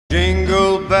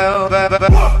Hey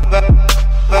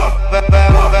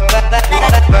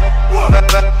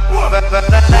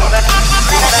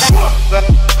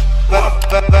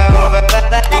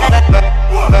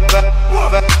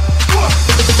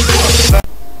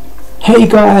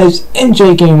guys,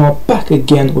 NJ Gamer back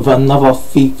again with another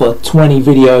FIFA 20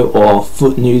 video or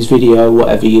foot news video,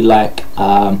 whatever you like.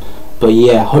 But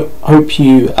yeah, hope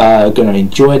you are gonna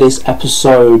enjoy this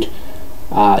episode.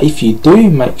 If you do,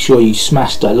 make sure you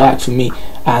smash the like for me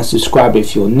and subscribe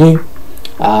if you're new.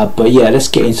 But yeah, let's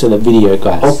get into the video,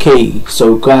 guys. Okay,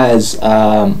 so guys,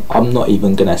 I'm not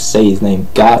even gonna say his name.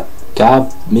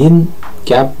 Gbamin,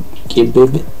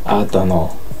 I don't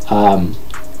know.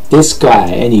 This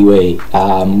guy, anyway,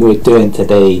 we're doing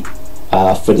today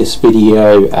for this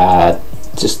video,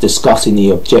 just discussing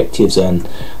the objectives and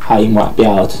how you might be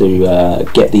able to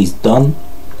get these done.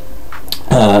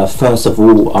 First of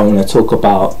all, I want to talk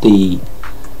about the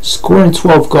scoring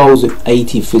 12 goals with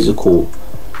 80 physical.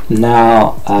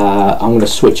 Now I'm going to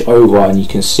switch over and you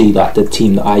can see that the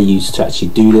team that I use to actually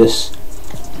do this.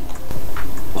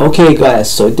 Okay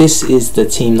guys, so this is the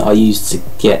team that I used to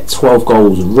get 12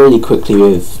 goals really quickly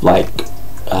with like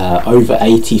over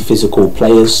 80 physical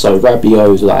players. So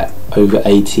Rabiot's like over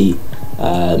 80,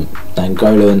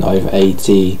 Nangolan over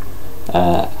 80,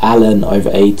 Allen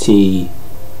over 80,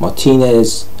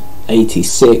 Martinez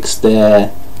 86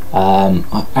 there.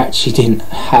 I actually didn't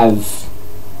have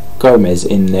Gomez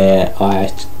in there.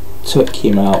 I took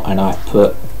him out and I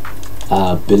put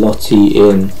Belotti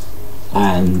in,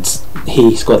 and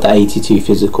he's got the 82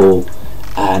 physical,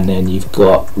 and then you've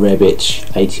got Rebic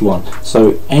 81.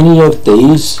 So any of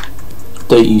these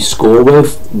that you score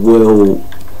with will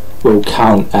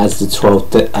count as the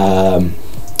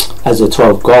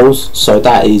 12 goals. So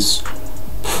that is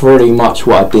pretty much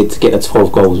what I did to get the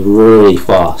 12 goals really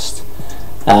fast.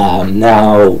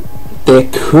 Now there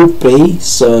could be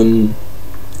some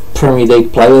Premier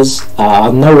League players.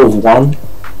 I know of one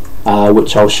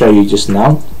which I'll show you just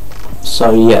now.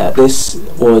 So yeah, this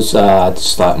was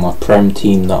just like my Prem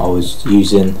team that I was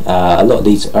using. A lot of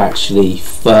these are actually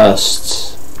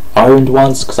first owned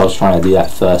ones because I was trying to do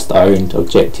that first owned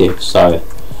objective. So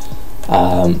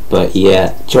but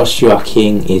yeah, Joshua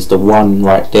King is the one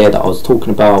right there that I was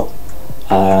talking about,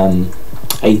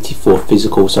 84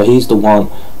 physical, so he's the one.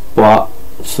 But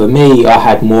for me, I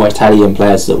had more Italian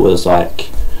players that was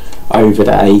like over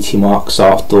the 80 mark,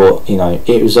 so I thought, you know,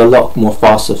 it was a lot more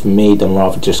faster for me than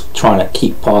rather just trying to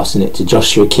keep passing it to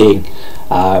Joshua King.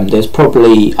 There's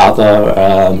probably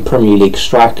other Premier League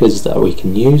strikers that we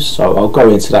can use, so I'll go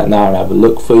into that now and have a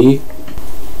look for you.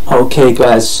 Okay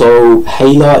guys, so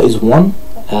Hala is one,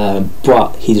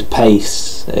 but his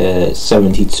pace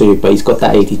 72, but he's got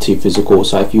that 82 physical,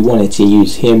 so if you wanted to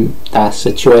use him, that's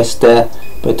a choice there.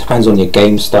 But it depends on your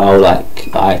game style.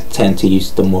 Like, I tend to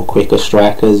use the more quicker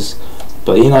strikers,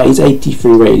 but you know, he's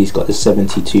 83 rated, he's got the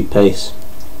 72 pace,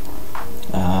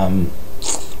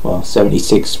 well,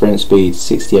 76 sprint speed,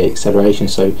 68 acceleration,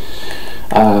 so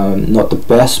not the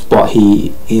best, but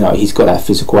he, you know, he's got that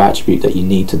physical attribute that you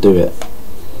need to do it.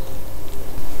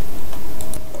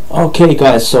 Okay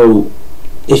guys, so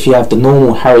if you have the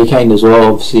normal Harry Kane as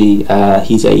well, obviously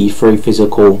he's 83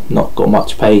 physical, not got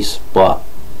much pace, but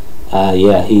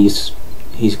yeah, he's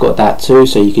got that too,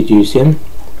 so you could use him.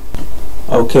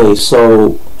 Okay,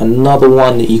 so another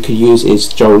one that you could use is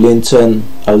Joe Linton,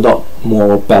 a lot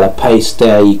more better pace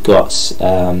there. You got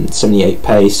 78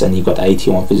 pace and you've got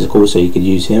 81 physical, so you could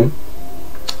use him.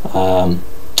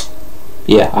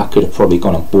 Yeah, I could have probably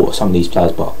gone and bought some of these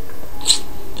players, but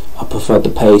I preferred the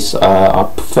pace. I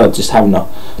preferred just having the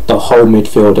whole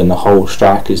midfield and the whole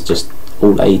strikers just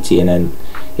all 80, and then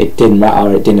it didn't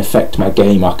matter, it didn't affect my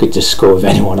game. I could just score with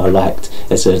anyone I liked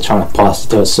instead of trying to pass it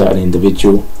to a certain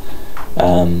individual.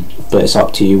 But it's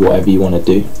up to you, whatever you want to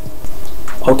do.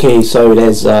 Okay, so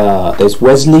there's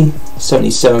Wesley,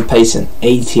 77 pace and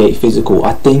 88 physical.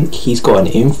 I think he's got an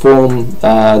inform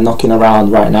knocking around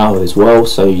right now as well,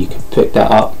 so you can pick that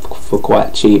up for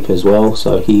quite cheap as well.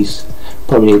 So he's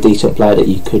probably a decent player that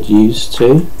you could use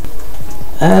too.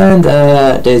 And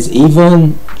there's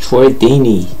even Troy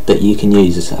Deeney that you can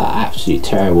use. It's an absolute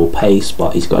terrible pace,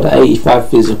 but he's got an 85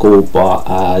 physical. But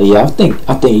yeah, I think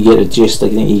you get the gist. I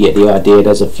think you get the idea.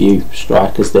 There's a few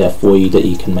strikers there for you that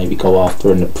you can maybe go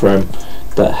after in the Prem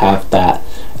that have that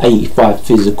 85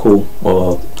 physical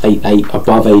or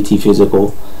above 80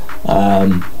 physical.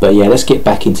 But yeah, let's get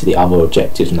back into the other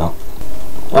objectives now.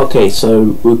 Okay,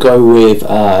 so we'll go with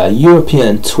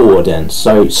European Tour then.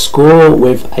 So score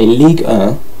with a Ligue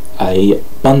 1, a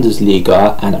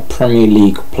Bundesliga and a Premier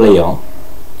League player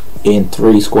in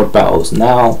 3 squad battles.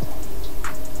 Now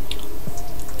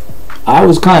I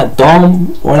was kind of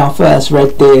dumb when I first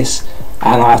read this,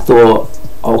 and I thought,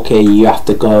 okay, you have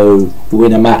to go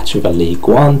win a match with a League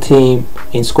One team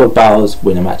in squad battles,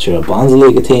 win a match with a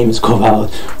Bundesliga team in squad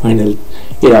battles, win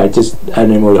a, just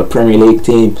and then with a Premier League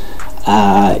team.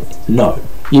 No,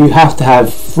 you have to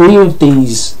have 3 of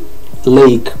these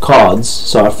league cards,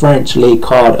 so a French league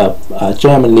card, a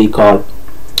German league card,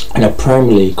 and a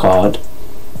Premier League card.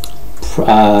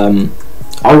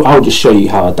 I'll just show you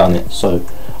how I've done it. So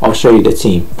I'll show you the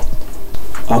team.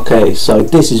 Okay, so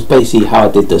this is basically how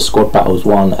I did the squad battles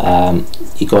one.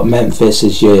 You got Memphis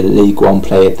as your League One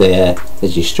player there,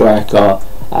 as your striker.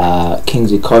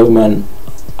 Kingsley Coman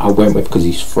I went with because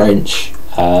he's French,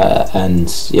 and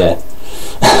yeah.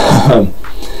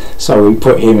 So we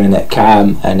put him in at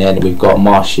cam, and then we've got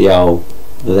Martial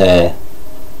there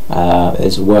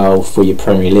as well for your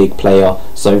Premier League player.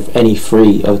 So if any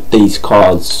 3 of these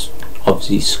cards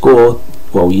obviously score,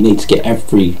 well, you need to get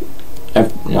every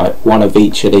one of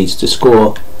each of these to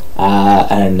score,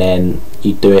 and then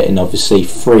you do it in obviously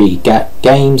 3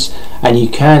 games, and you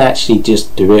can actually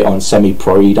just do it on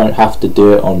semi-pro. You don't have to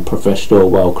do it on professional,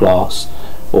 world class,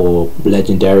 or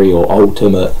legendary, or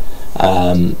ultimate.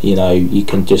 You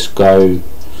can just go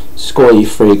score your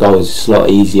 3 goals. It's a lot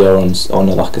easier on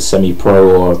like a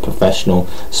semi-pro or a professional,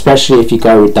 especially if you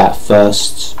go with that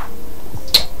first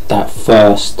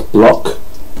block,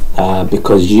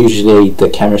 because usually the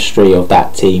chemistry of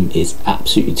that team is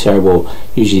absolutely terrible.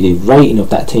 Usually the rating of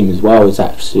that team as well is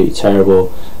absolutely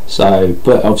terrible. So,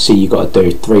 but obviously you got to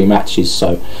do 3 matches,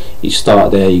 so you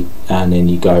start there and then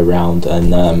you go around,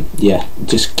 and yeah,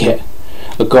 just get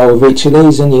a goal with each of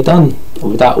these and you're done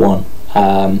with that one.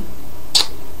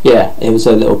 Yeah, it was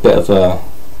a little bit of a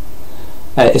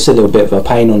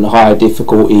pain on the higher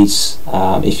difficulties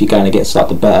if you're going against like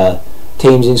the better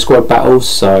teams in squad battles.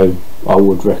 So I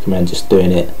would recommend just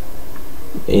doing it,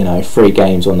 3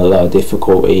 games on the lower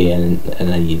difficulty, and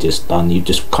then you're just done. You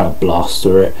just kind of blast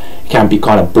through it. It can be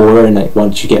kind of boring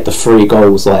once you get the 3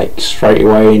 goals like straight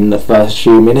away in the first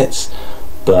few minutes,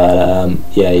 but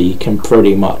yeah, you can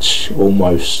pretty much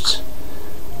almost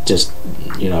just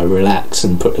relax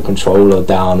and put the controller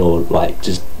down, or like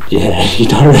just, yeah, you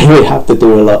don't really have to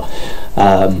do a lot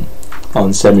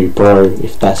on semi-pro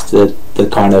if that's the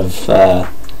kind of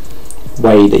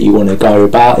way that you want to go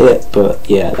about it. But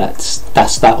yeah, that's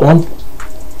that one.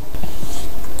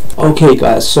 Okay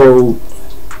guys, so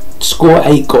score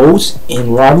 8 goals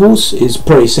in Rivals is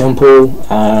pretty simple.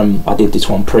 I did this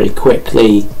one pretty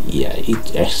quickly. Yeah, you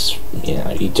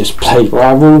just play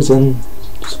Rivals and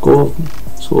score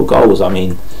goals. I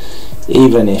mean,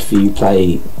 even if you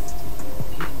play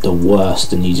the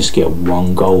worst and you just get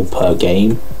 1 goal per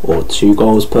game or 2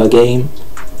 goals per game,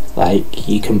 like,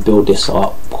 you can build this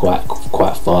up quite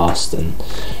fast. And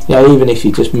even if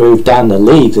you just move down the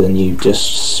league and you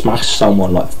just smash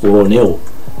someone like 4-0,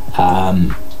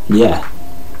 yeah,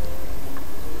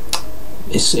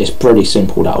 it's pretty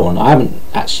simple, that one. I haven't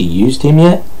actually used him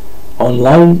yet on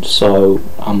loan, so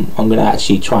I'm gonna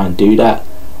actually try and do that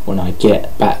when I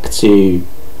get back to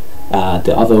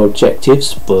the other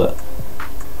objectives. But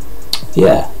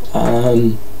yeah,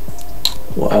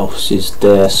 what else is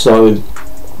there? So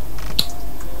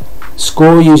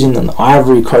score using an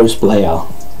Ivory Coast player.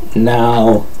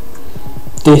 Now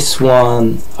this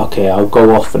one, okay, I'll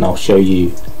go off and I'll show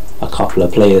you a couple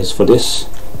of players for this.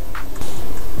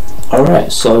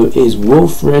 Alright, so is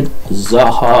Wilfred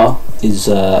Zaha is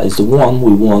the one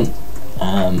we want.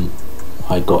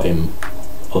 I got him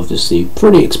obviously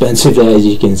pretty expensive there, as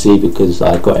you can see, because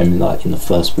I got him like in the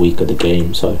first week of the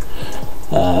game. So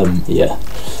yeah.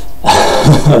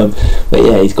 But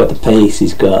yeah, he's got the pace,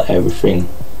 he's got everything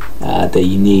that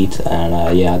you need,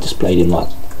 and yeah, I just played him like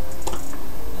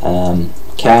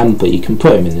cam, but you can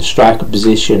put him in the striker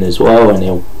position as well, and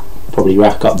he'll probably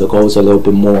rack up the goals a little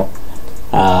bit more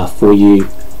for you.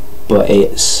 But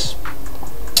it's,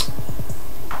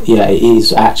 yeah, it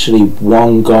is actually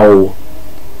 1 goal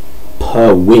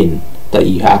per win that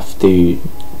you have to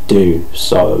do.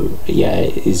 So yeah,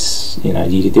 it is,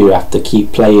 you do have to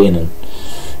keep playing. And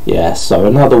yeah, so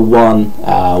another one,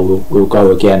 we'll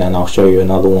go again and I'll show you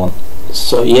another one.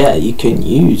 So yeah, you can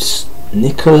use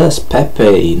Nicolas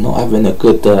Pepe, not having a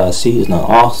good season at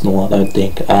Arsenal, I don't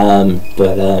think,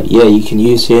 but yeah, you can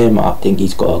use him. I think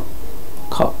he's got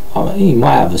he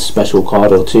might have a special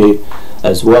card or 2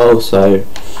 as well, so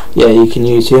yeah, you can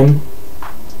use him.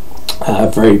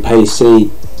 Very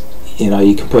pacey,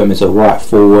 you can put him as a right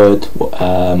forward,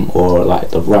 or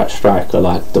like the right striker,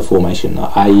 like the formation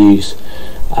that I use,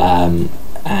 and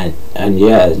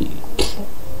yeah,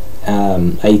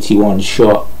 81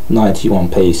 shot, 91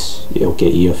 pace, it'll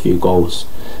get you a few goals.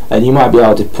 and you might be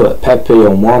able to put Pepe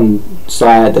on one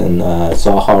side and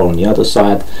Zaha on the other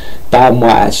side. That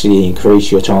might actually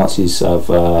increase your chances of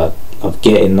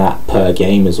getting that per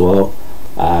game as well.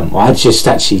 I just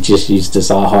used the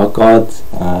Zaha card,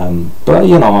 but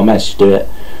you know, I managed to do it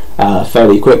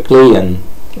fairly quickly, and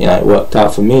you know, it worked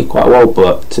out for me quite well.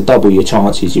 But to double your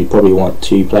chances, you probably want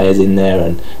 2 players in there,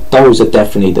 and those are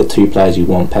definitely the 2 players you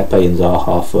want, Pepe and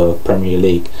Zaha, for Premier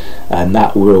League. And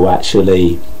that will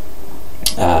actually,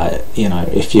 you know,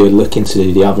 if you're looking to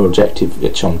do the other objective,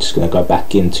 which I'm just going to go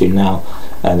back into now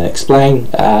and explain,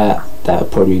 that'll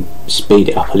probably speed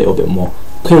it up a little bit more.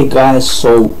 Okay guys,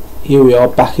 so here we are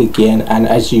back again, and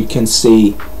as you can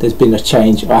see, there's been a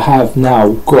change. I have now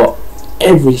got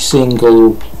every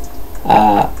single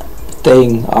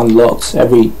thing unlocked,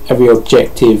 every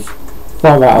objective.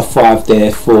 5 out of 5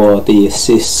 there for the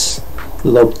assists,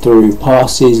 lob through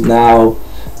passes. Now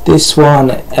this one,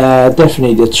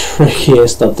 definitely the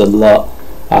trickiest of the lot,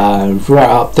 right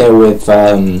up there with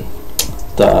the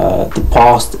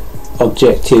past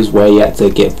objectives where you had to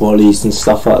get volleys and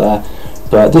stuff like that.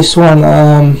 But this one,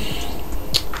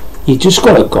 you just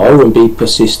gotta go and be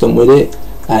persistent with it,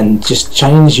 and just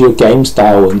change your game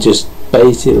style, and just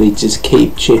basically just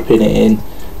keep chipping it in,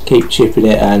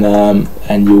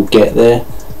 and you'll get there.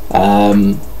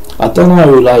 I don't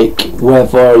know, like,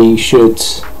 whether you should.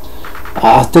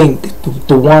 I think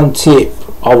the one tip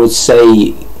I would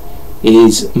say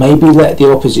is maybe let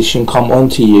the opposition come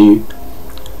onto you,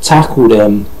 tackle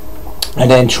them, and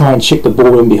then try and chip the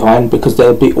ball in behind, because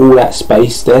there'll be all that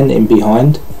space then in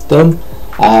behind them.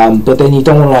 But then you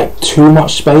don't want like too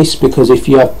much space, because if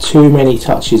you have too many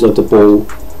touches of the ball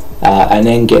and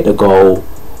then get the goal,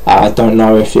 I don't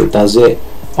know if it does it.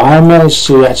 I managed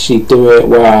to actually do it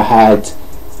where I had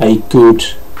a good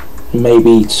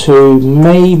maybe 2,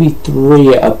 maybe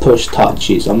 3 at a push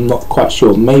touches. I'm not quite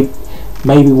sure, maybe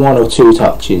 1 or 2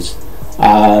 touches,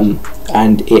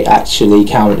 and it actually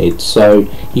counted. So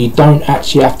you don't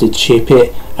actually have to chip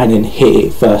it and then hit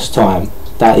it first time.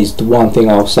 That is the one thing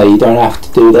I'll say. You don't have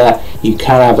to do that. You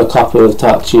can have a couple of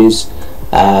touches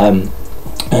and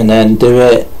then do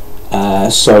it.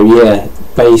 So yeah,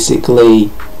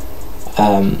 basically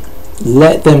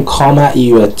let them come at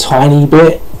you a tiny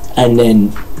bit, and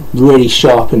then really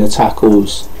sharpen the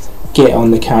tackles, get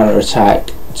on the counter attack,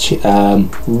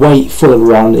 wait for the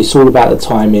run. It's all about the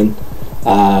timing.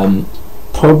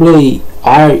 Probably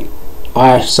I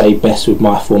say best with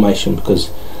my formation,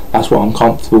 because that's what I'm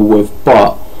comfortable with.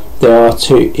 But there are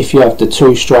 2, if you have the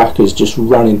 2 strikers just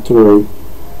running through,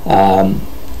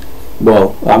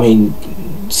 well, I mean,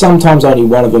 sometimes only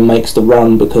one of them makes the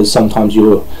run, because sometimes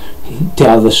you're the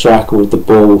other striker with the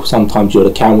ball, sometimes you're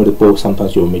the cam with the ball,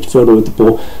 sometimes you're a midfielder with the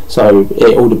ball. So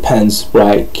it all depends,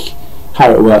 like,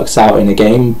 how it works out in a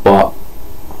game. But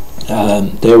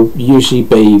there'll usually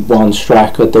be one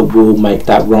striker that will make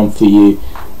that run for you,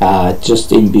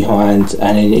 just in behind,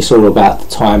 and then it's all about the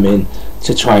timing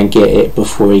to try and get it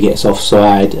before he gets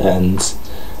offside. And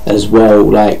as well,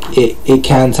 like, it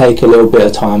can take a little bit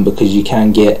of time, because you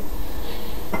can get,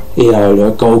 you know,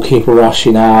 the goalkeeper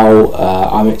rushing out.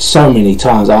 I mean, so many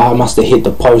times I must have hit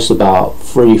the post about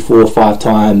 3, 4, 5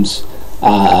 times,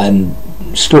 and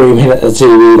screaming at the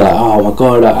TV like, oh my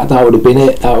god, that would have been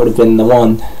it, that would have been the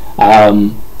one.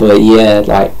 But yeah,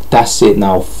 like, that's it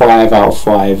now. 5 out of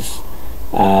 5.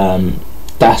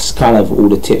 That's kind of all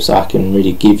the tips I can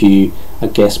really give you. I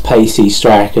guess pacey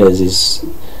strikers is,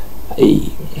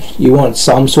 you want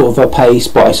some sort of a pace,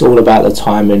 but it's all about the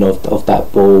timing of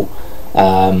that ball.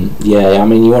 Yeah, I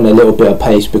mean, you want a little bit of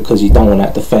pace, because you don't want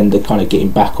that defender kind of getting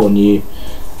back on you.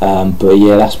 But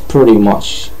yeah, that's pretty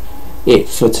much it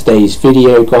for today's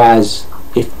video, guys.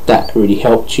 If that really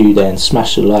helped you, then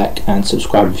smash the like and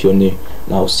subscribe if you're new,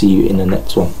 and I'll see you in the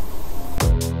next one.